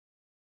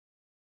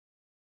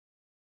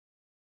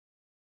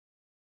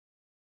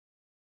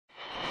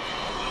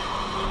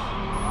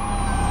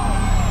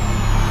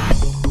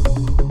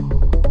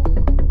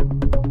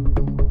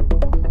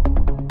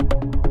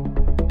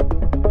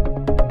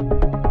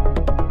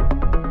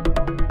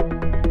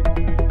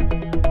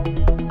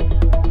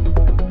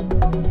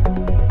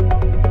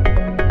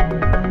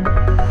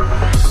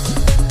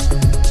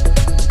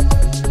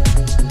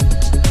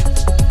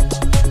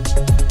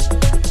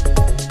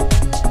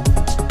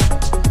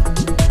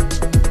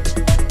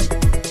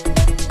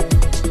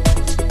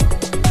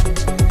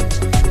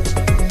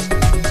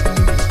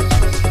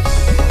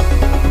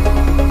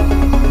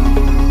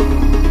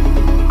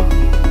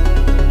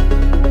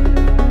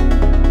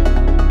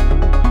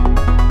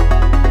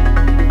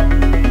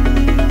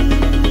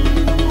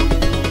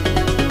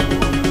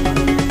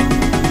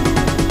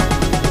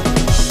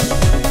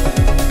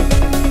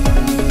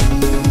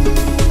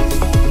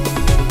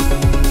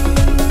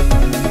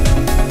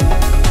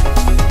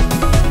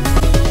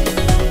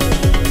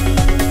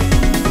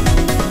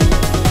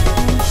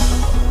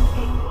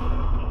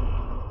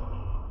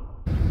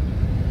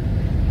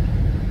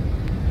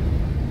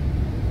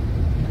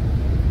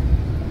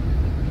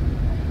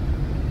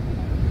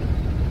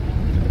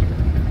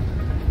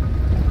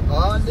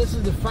this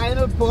is the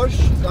final push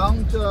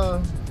down to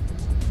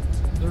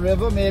the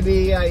river.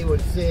 Maybe I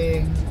would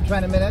say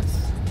 20 minutes.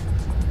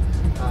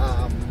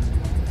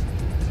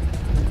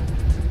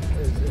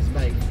 Is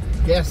my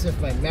guess if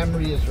my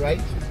memory is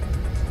right.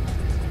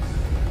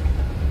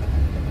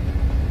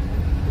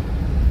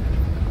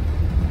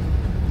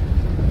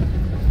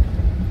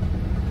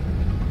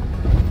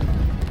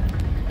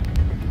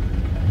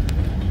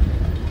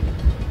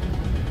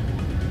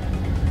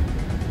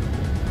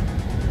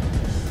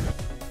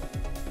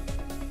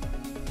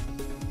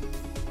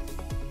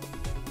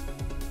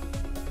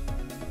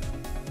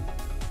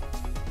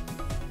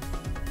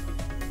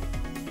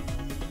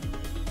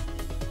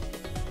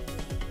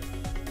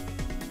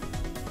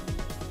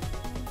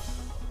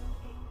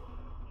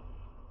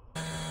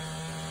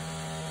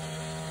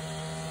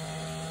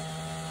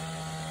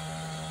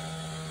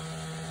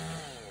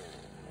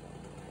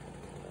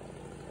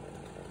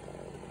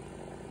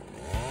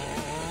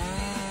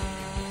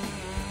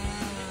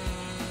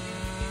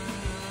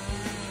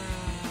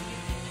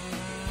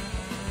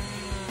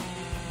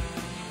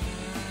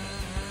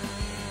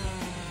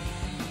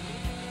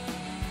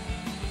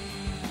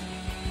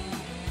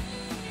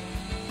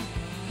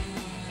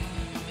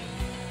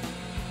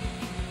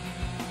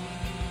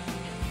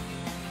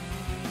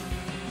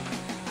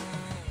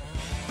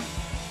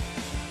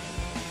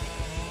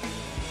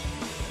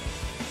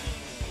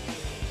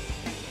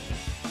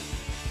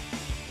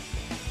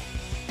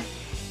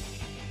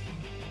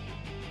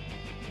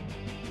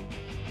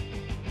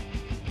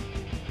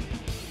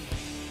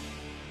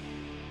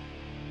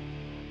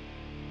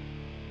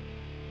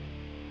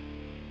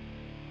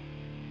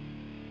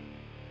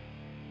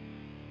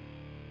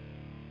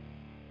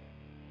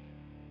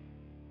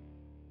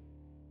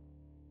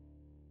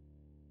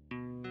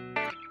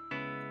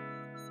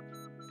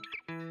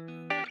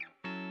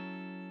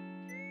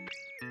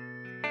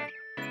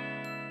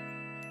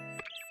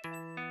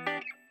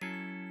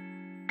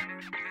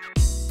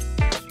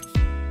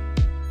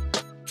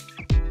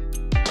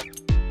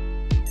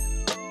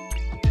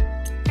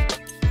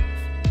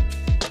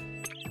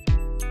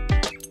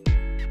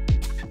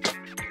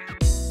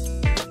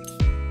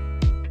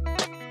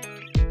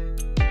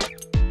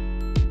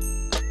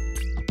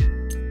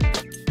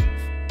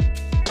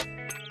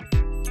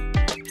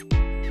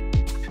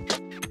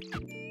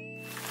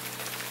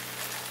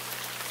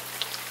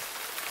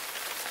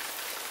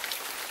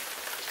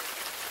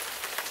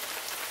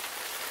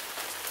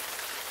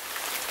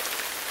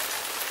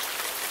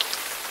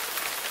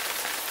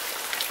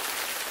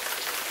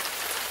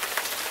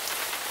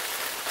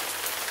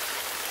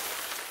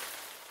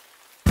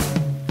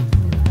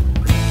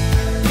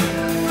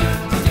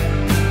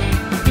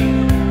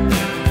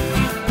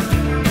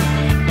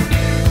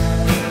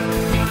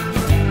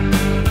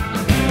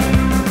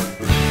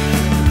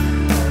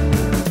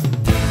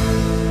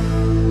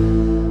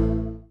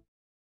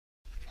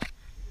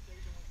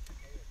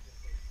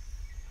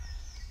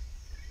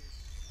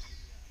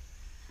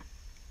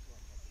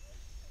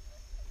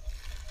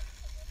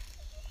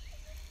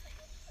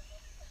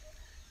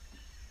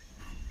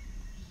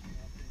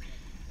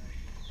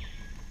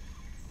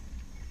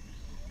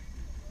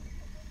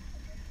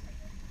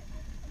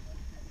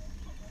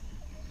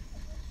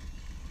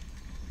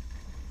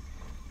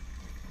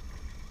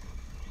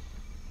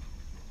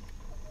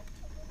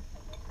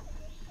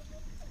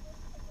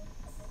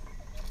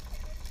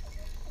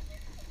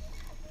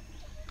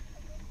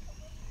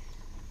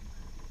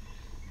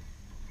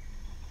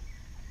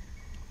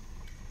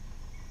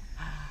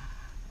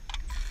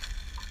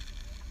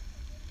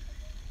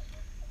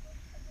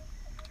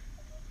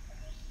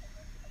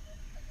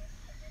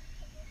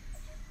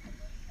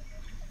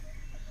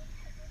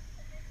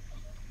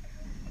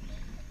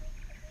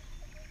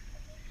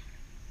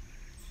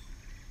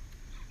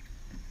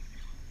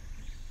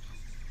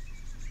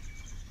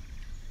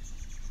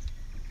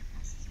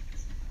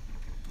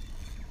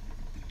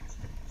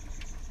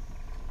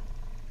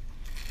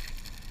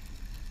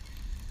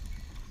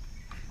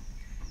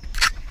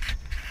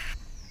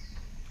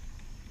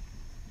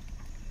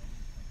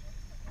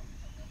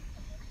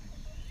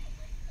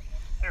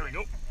 There we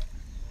go.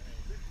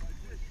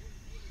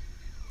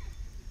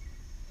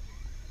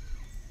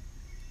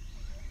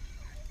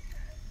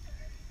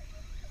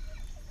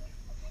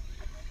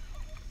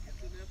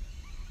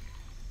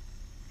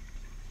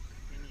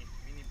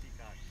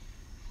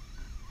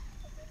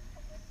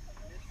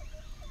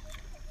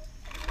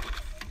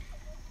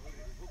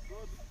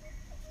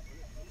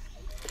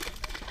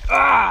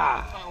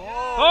 Ah!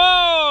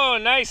 Oh,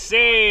 nice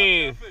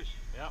save.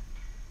 Yep.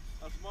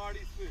 That's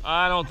Marty's fish.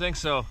 I don't think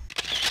so.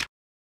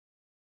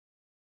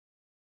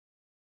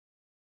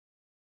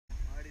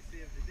 Marty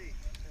saved the day.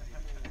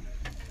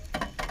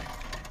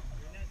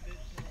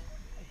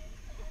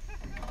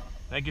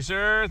 Thank you,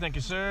 sir. Thank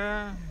you,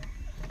 sir.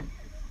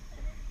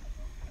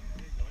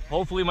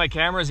 Hopefully my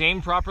camera's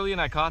aimed properly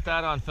and I caught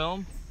that on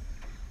film.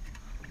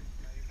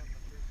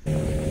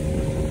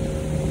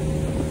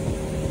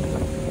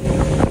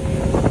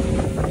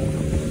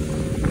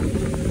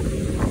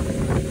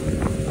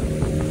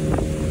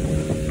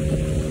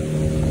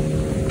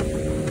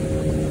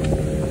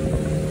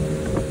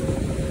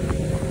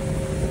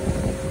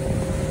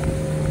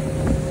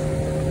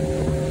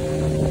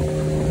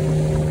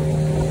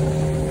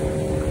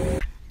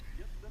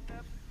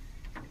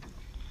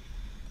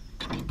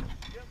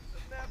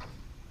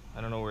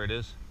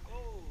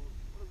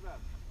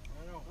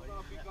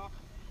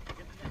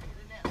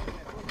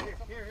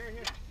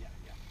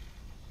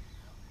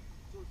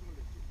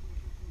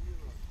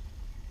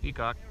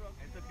 Peacock.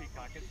 It's a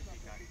peacock, it's a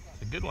peacock.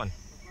 It's a good one.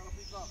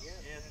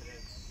 Yes, it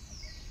is.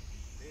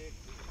 Big.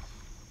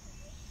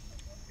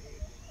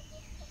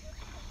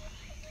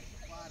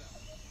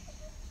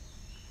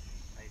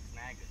 I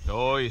snagged it.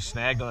 Oh, you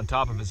snagged on the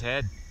top of his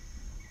head.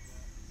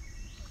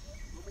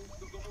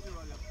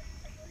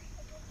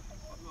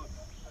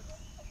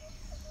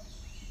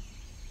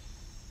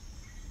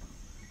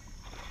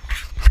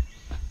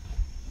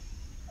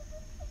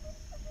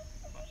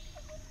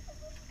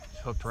 It's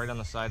hooked right on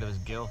the side of his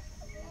gill.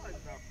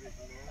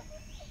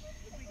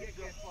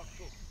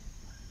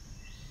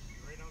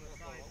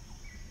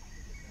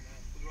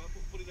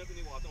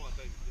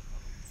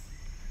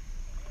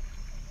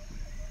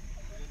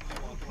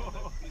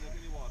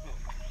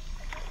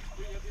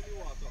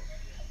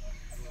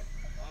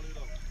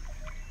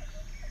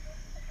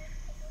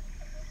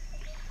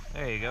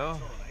 There you go.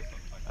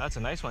 That's a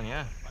nice one,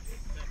 yeah.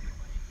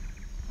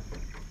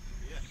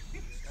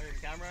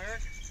 Camera,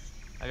 Eric?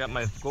 I got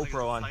my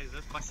GoPro on.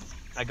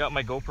 I got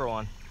my GoPro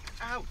on.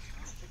 Ouch!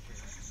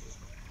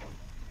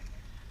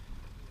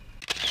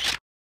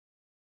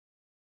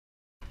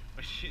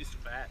 But she's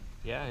fat.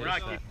 Yeah, we're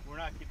not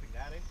keeping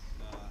that in.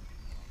 No.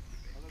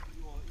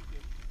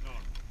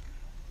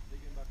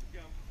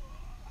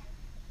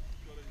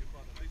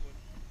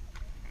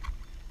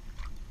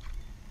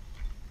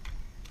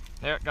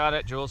 There, got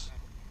it, Jules.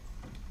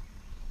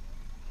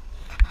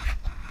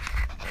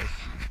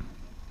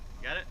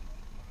 Got it?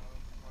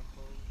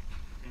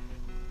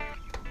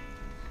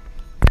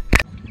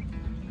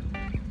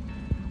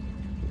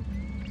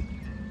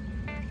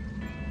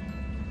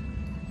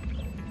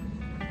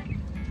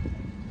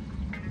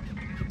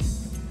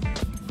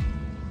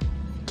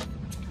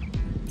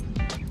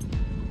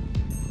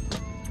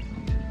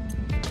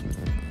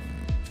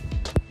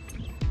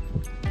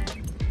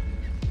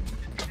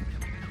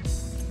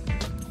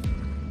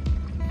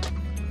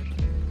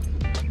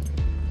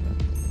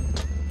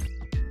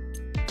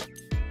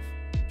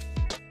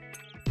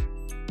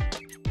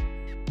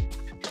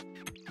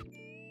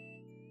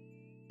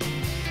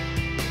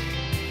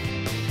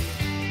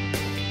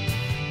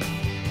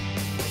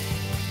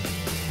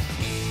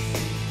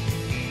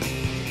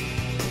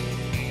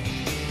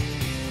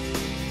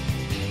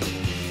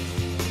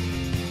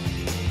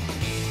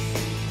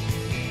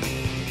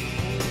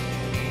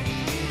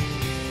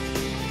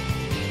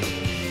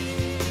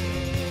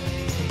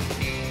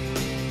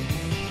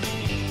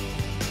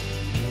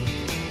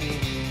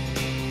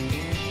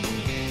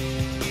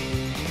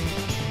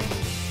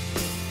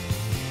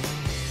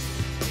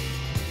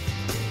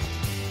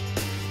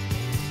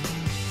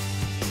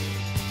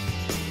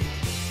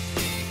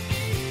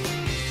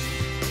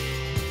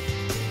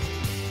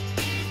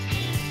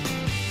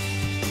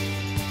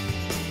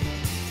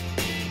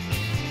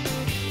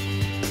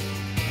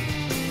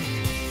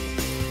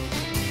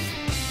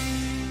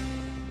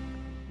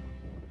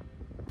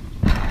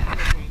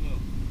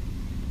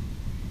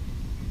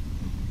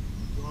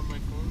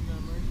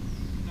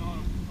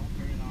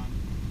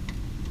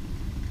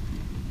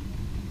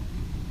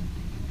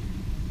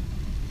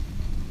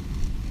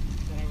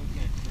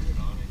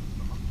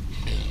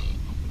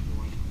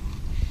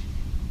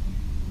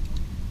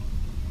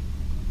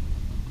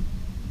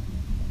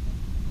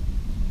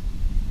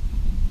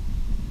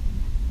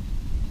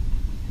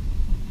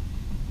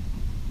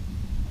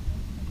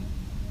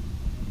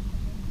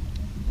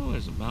 Oh,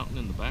 there's a mountain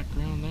in the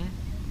background there.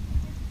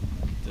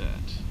 Look at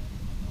that.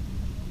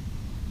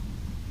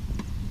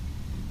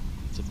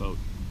 It's about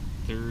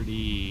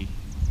 32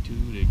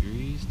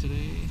 degrees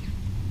today.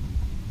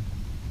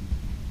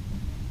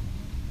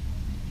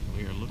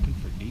 We are looking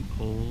for deep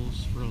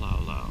holes for Lau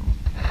Lau.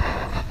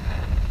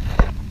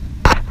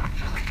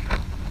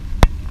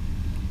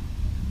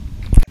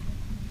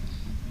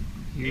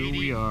 Here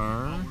we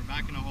are on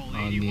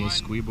the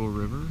Essequibo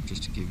River,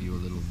 just to give you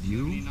a little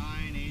view.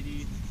 79,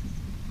 80.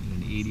 In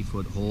an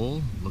 80-foot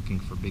hole, looking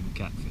for big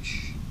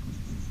catfish.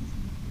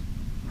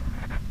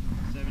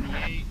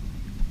 78,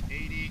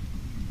 80.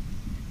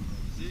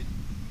 Is it?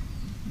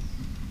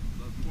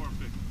 That's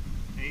 450.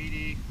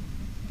 80.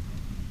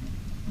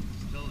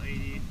 Still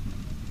 80.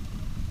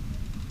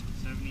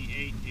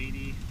 78,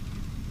 80.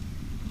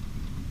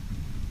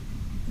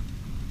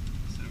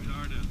 70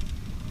 hard.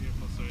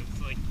 Beautiful. So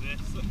it's like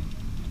this.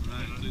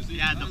 Right. So you see,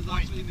 yeah, the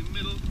point in the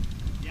middle.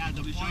 Yeah,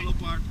 the the point. shallow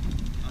part.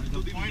 The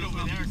point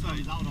over there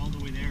comes out all the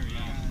way there.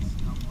 Yeah.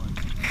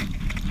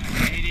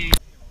 80.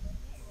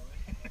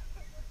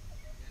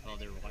 Oh,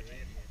 they're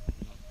watching.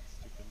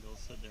 Stupid, they'll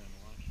sit there and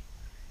watch.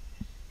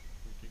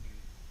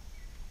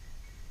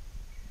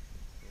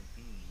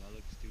 That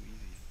looks too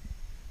easy.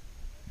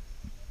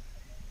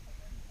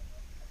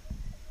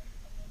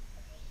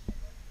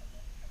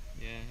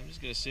 Yeah, I'm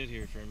just gonna sit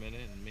here for a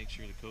minute and make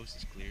sure the coast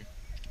is clear.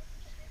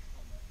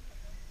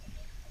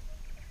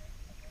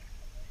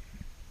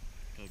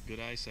 Got good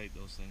eyesight,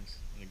 those things,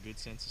 and a good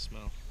sense of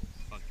smell.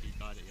 Fuck, you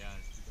got it, yeah.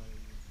 You got it.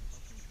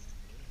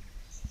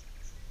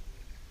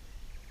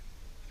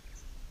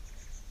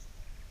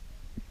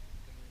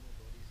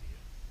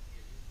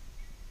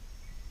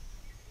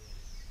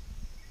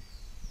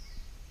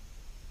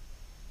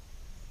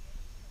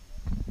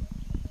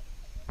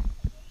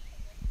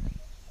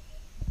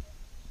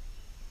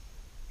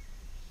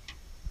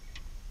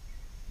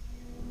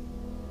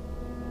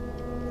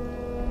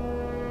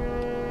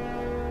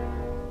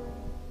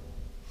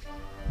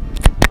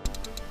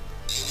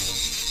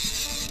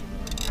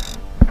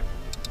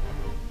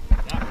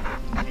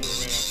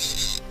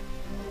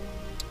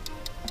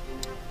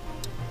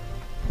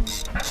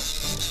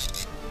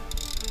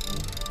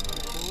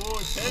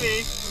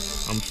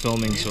 I'm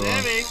filming, so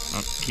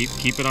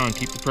keep it on.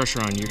 Keep the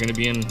pressure on. You're gonna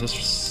be in this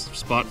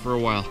spot for a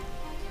while.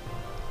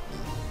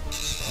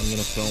 I'm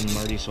gonna film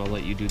Marty, so I'll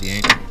let you do the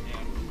anchor.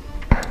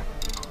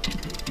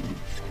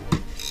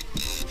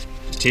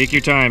 Take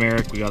your time,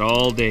 Eric. We got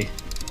all day.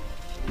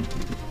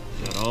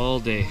 We got all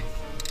day.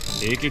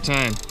 Take your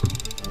time.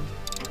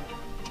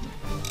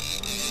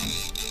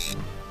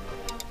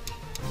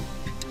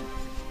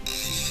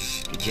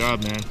 Good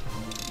job, man.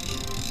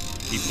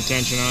 Keep the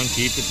tension on.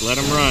 Keep it. Let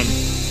him run.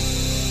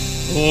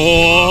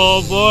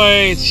 Oh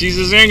boy, she's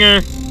a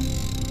zinger.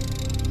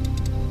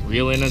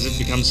 Reel in as it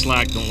becomes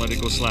slack. Don't let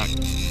it go slack.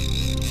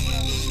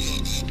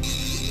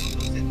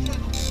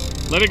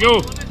 Let it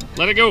go.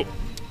 Let it go.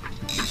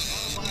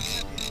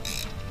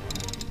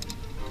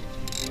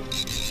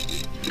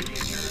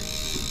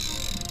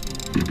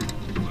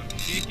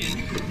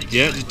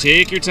 Yeah,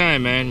 take your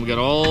time, man. We got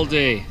all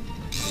day.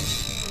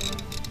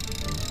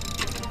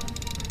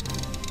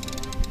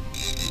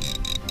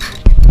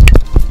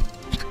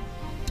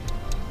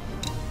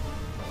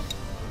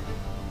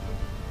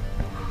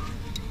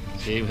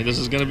 Okay, this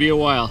is gonna be a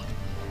while.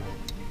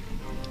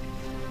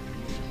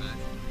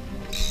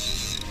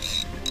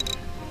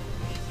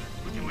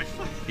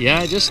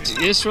 Yeah,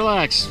 just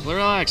relax.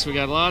 Relax. We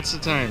got lots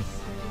of time.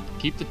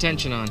 Keep the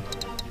tension on.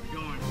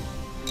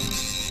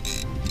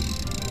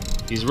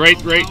 He's right.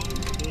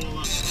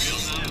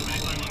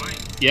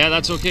 Yeah,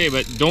 that's okay,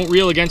 but don't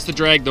reel against the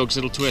drag though, because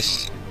it'll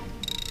twist.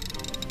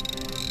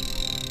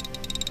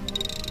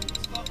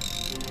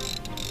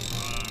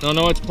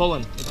 No, it's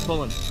pulling. It's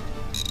pulling.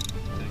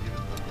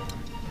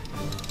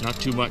 Not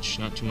too much.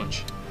 Not too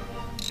much.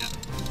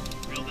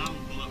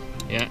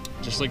 Yeah,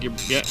 just like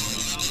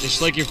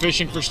you're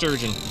fishing for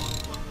sturgeon.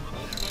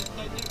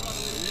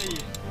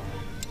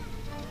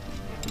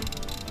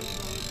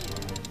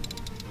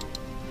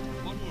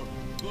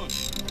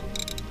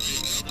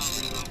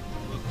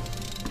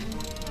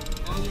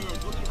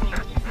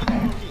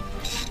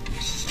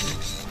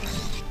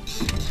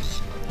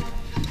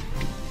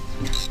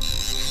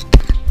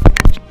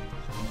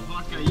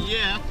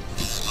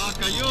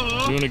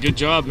 Doing a good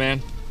job,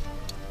 man.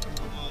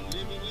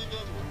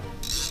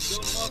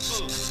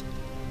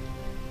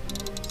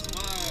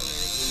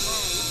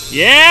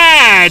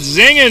 Yeah, it's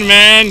zinging,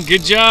 man.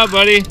 Good job,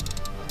 buddy.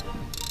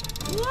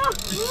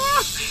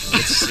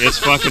 It's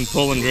fucking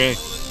pulling, Dre.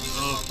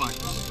 Oh, fuck.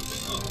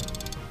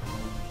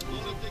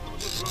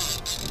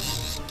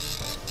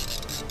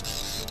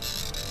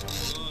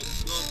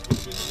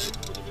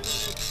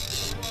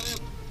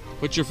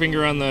 Put your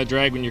finger on the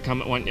drag when you're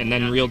coming, and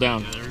then reel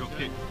down. Yeah, there we go.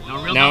 Okay.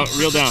 Now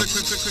reel down.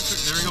 Quick.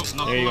 There we go.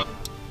 No, there you go.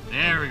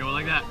 There we go,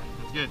 like that.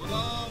 That's good.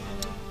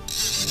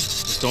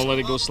 Just don't let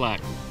it go slack.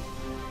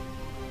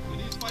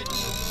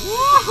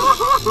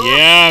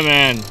 Yeah,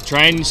 man.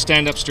 Try and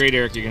stand up straight,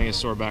 Eric. You're gonna get a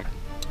sore back.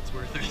 It's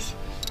worth it.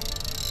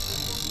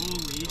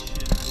 Holy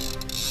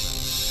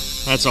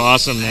shit. That's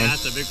awesome, man.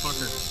 That's a big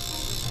fucker.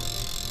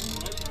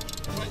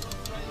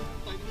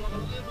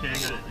 Okay, I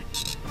got it.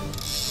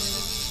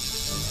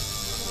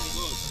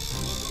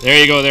 There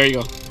you go. There you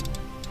go.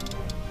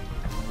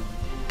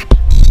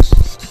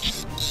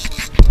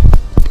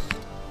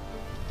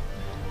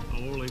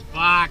 Holy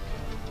fuck.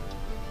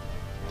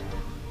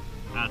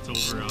 That's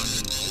over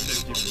 150.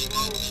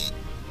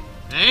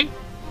 Hey?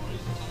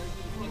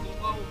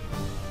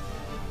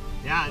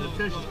 Yeah, the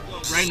fish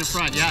right in the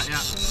front. Yeah.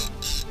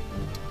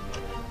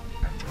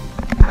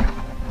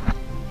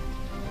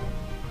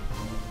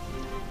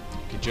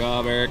 Good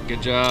job, Eric.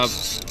 Good job.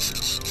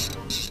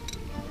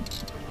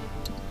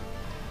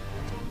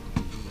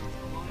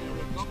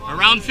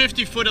 Around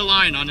 50 foot of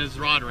line on his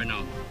rod right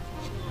now.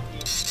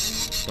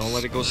 Don't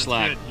let it go That's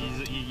slack.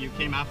 Good. You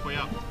came halfway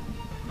up.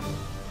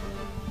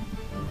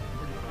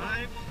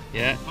 45.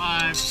 Yeah.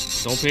 5.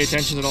 Don't pay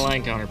attention to the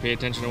line counter. Pay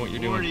attention to what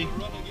you're 40. doing.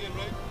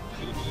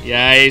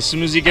 Yeah, as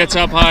soon as he gets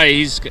up high,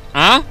 he's...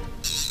 Huh?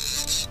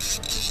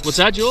 What's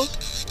that, Jules?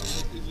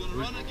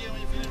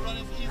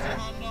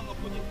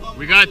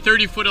 We got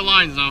 30 foot of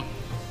lines now.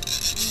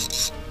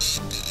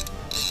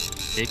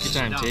 Take your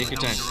time. Take your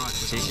time.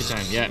 Take your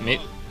time. Yeah,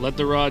 mate. Let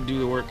the rod do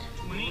the work.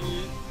 20.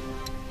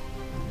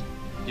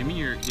 Give me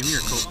your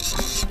coat.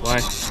 Why?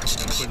 I'm gonna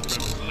put in front of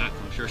his net.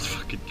 I'm sure it's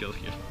fucking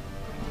killing you.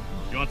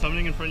 You want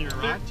something in front of your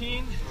rod?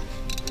 13.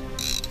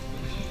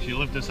 If you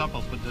lift this up,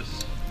 I'll put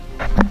this.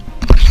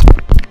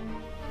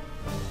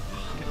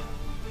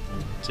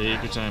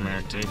 Take your time,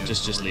 Eric.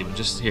 Just leave him.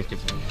 Just here.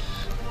 Give him.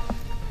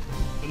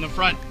 In the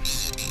front.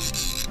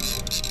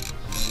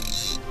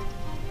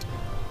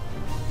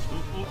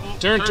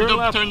 Turn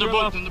left. Turn the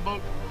boat. Left. Turn the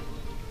boat.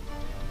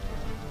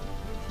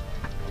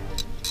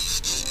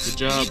 Good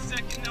job.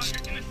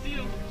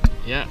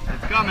 Yeah.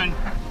 It's coming.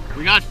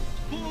 We got.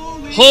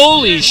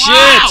 Holy shit!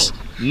 Wow.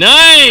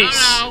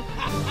 Nice!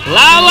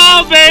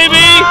 Lao,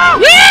 baby!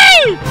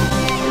 Woo!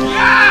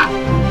 Yeah!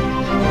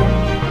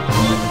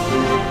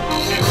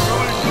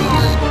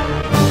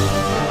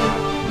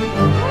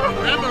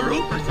 Grab a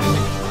rope or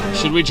something.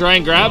 Should we try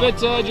and grab it,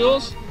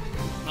 Jules?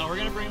 No, we're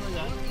gonna bring it like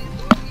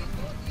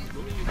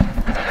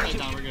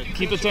that. We're good.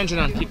 Keep the tension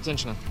on. Keep the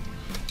tension on.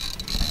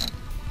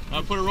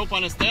 I'll put a rope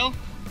on his tail.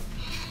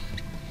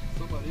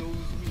 Somebody owes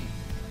me.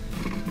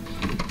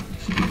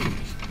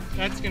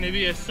 That's gonna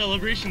be a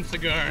celebration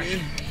cigar.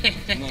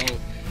 No,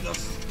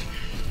 just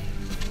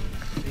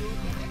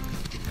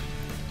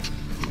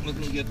let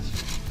me get.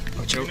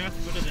 Watch We're out. gonna have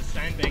to go to the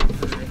sandbank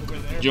for over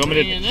there. Do you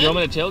want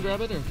me to tail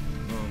grab it or? No,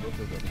 don't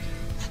do that.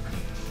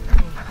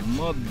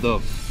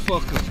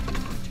 Motherfucker.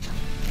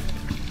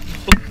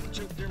 Watch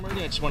out there,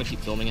 Marty. I just want to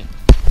keep filming it. It's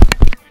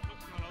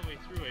not all the way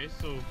through, eh?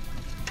 So.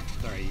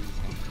 Sorry.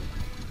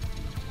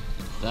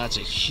 That's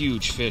a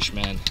huge fish,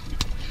 man.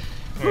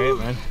 All right,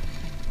 man.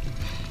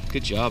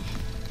 Good job.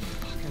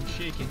 I'm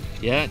shaking.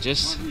 Yeah,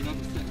 just.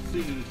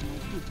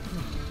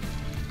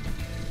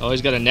 Oh,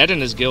 he's got a net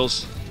in his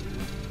gills.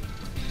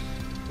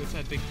 What's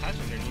that big patch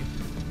underneath?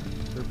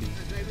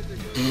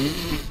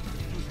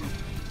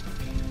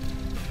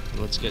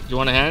 Let's get. Do you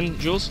want a hand,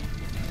 Jules?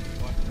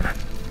 What?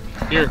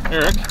 Here,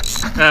 Eric.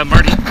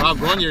 Marty. Rob,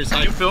 go on your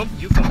side. You film.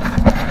 You film.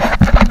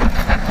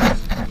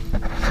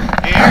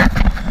 Here.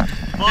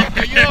 Fuck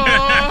you.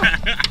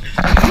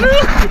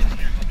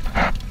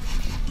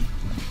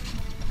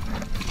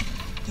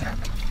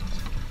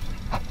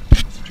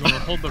 Do you want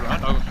to hold the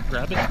rod? I'll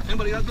grab it.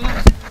 Anybody got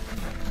gloves?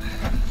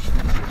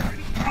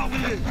 Oh, we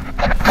did.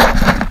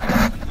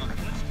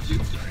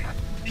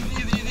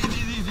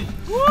 Easy.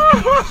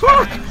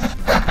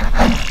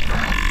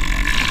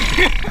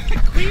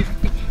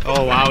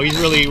 Oh wow, he's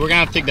really. We're gonna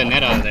have to take the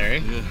net out of there. Eh?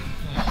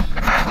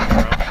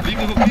 Yeah. Leave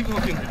the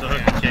hook in. The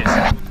hook in case.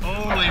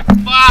 Holy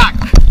fuck!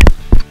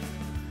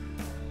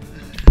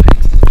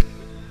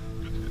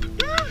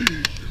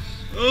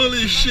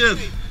 Holy shit.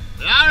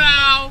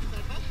 Now.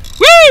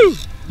 Woo!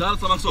 Daar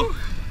staan zo.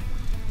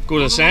 Go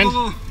to the sand.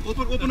 Go.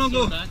 Open dan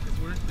zo.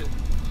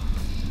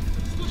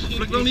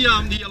 Flik nog niet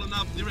aan die yellow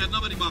knob, die red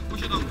knob aan die bak.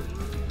 Push it down.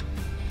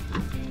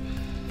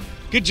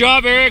 Good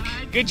job, Eric.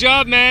 Good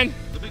job, man.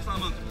 The big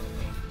salmon.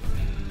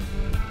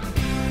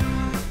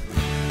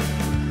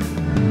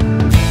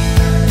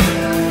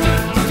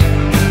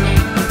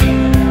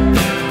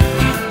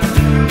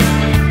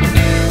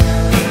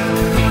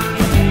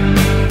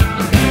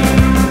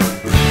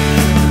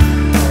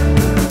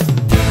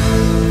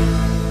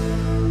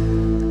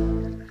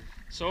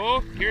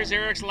 So here's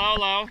Eric's Lau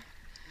Lau.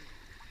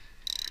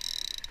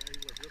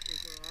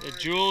 The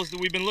Jules that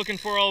we've been looking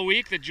for all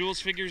week. The Jules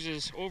figures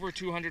is over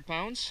 200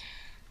 pounds.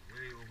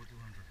 Way over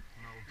 200.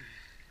 Now,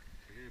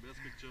 okay, best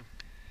picture.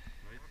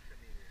 Right?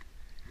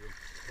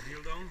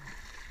 Kneel down.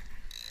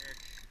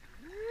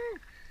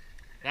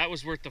 That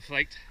was worth the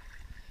flight.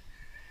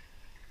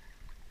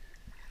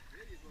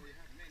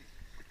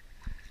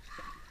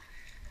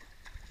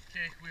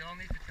 Okay, we all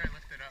need to try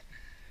lift it up.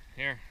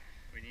 Here.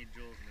 We need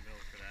Jules in the middle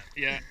for that.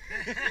 Yeah.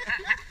 Look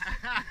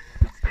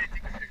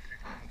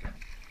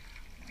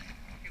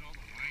at all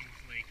the lines,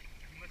 like,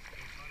 he must have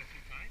been caught a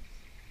few times.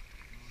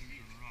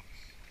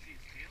 See his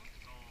tail? The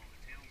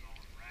tail's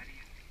all ratty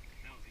and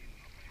smells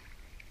even up there.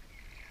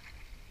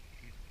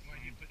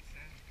 Why do you put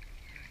sand?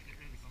 Get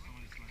rid of some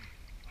of this slime.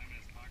 Slime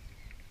is toxic.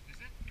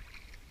 Is it?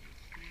 It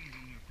stains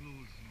on your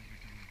clothes and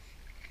everything else.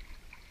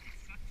 It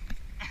sucks.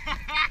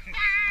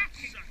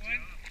 Sucks. 1,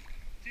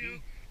 2,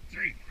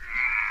 3.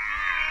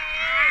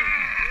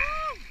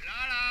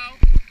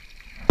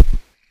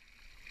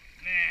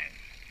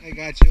 I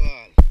got you all.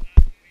 What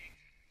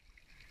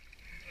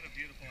a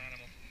beautiful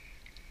animal.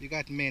 You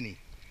got many.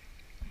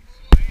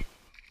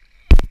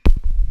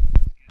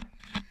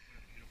 Now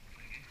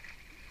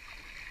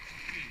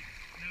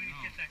we need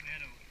to get that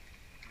net out.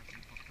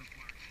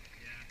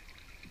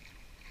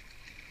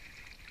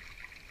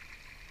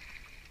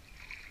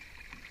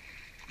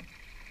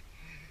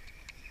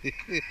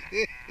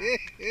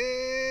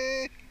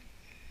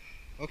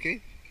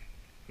 Okay.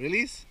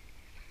 Release.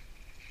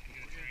 We're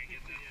gonna try and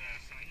get the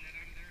sign net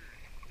out of there.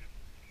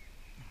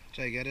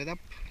 Try get it up.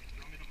 Do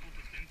you want me to pull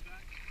the fins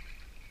back?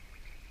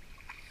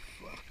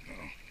 Fuck no.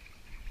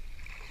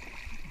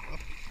 Up.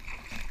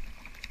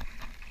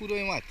 Who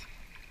doing what?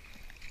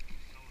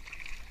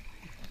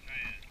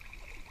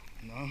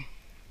 No.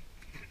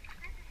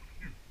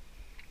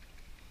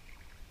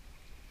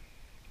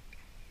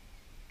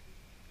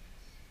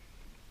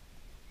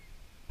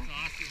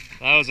 Awesome.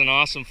 That was an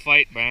awesome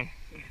fight, man.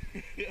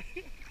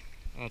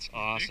 That's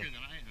awesome. Bigger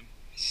than I am.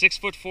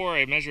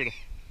 6'4" I measured.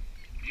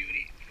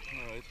 Beauty.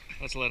 Alright,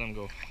 let's let him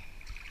go.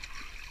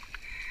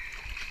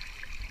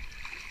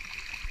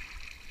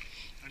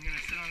 I'm gonna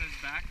sit on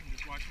his back and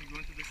just watch him go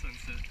into the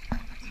sunset. I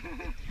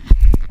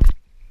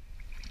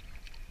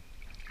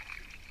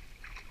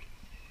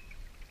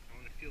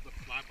want to feel the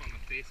flap on the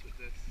face with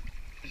this.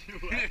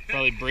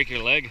 Probably break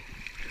your leg.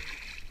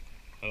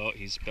 Oh,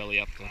 he's belly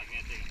up though. That's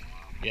gonna take him a while.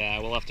 Yeah,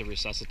 we'll have to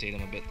resuscitate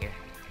him a bit there.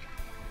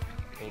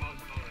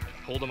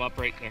 Hold him up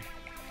right there.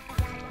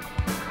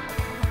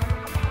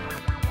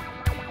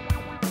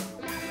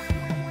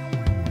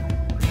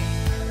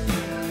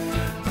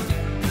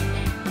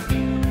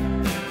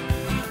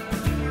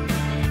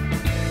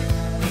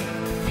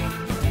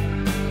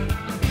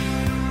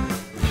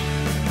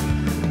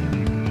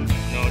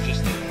 No,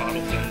 just the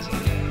caudal fins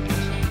and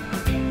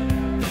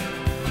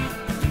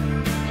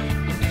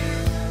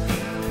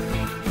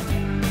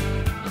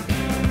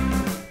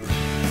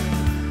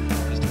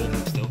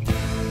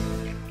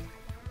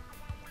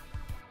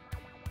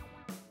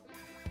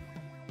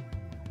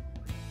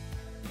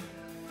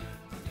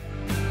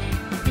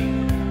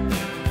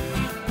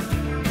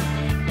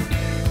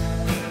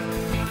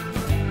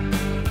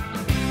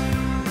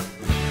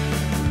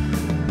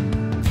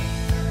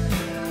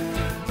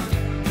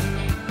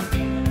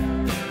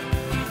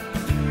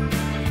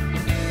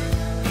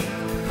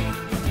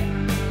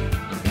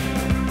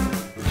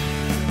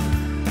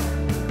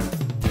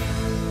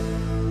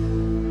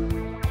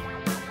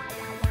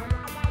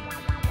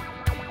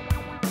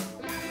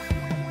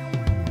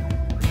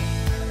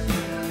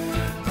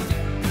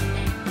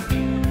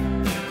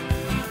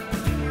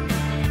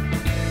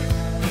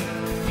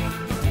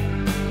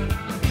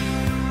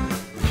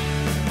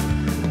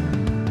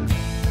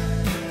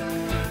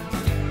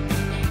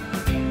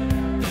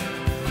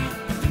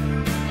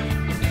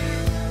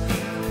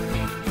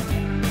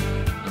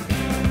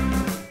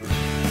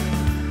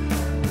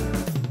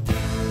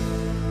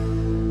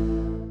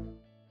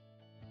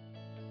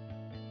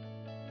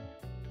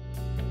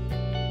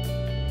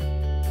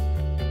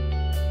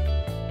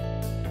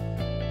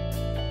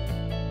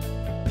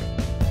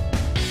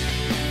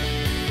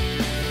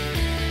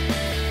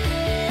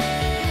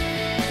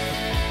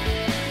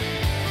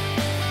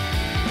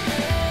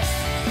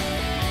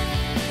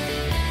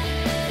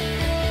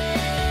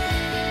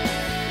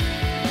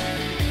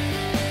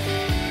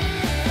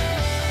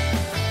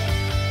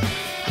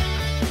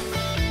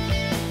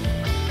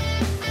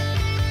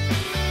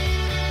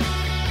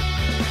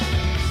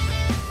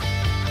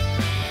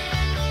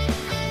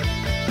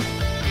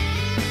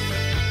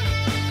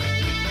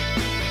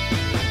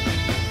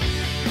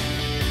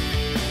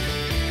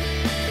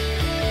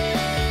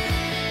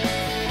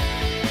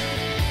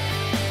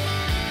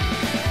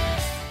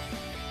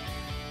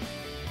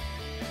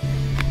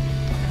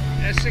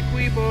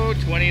go.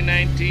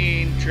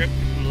 2019 trip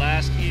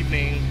last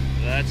evening.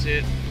 That's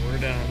it. We're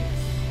done.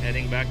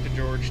 Heading back to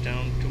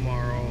Georgetown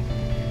tomorrow.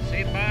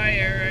 Say bye,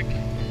 Eric.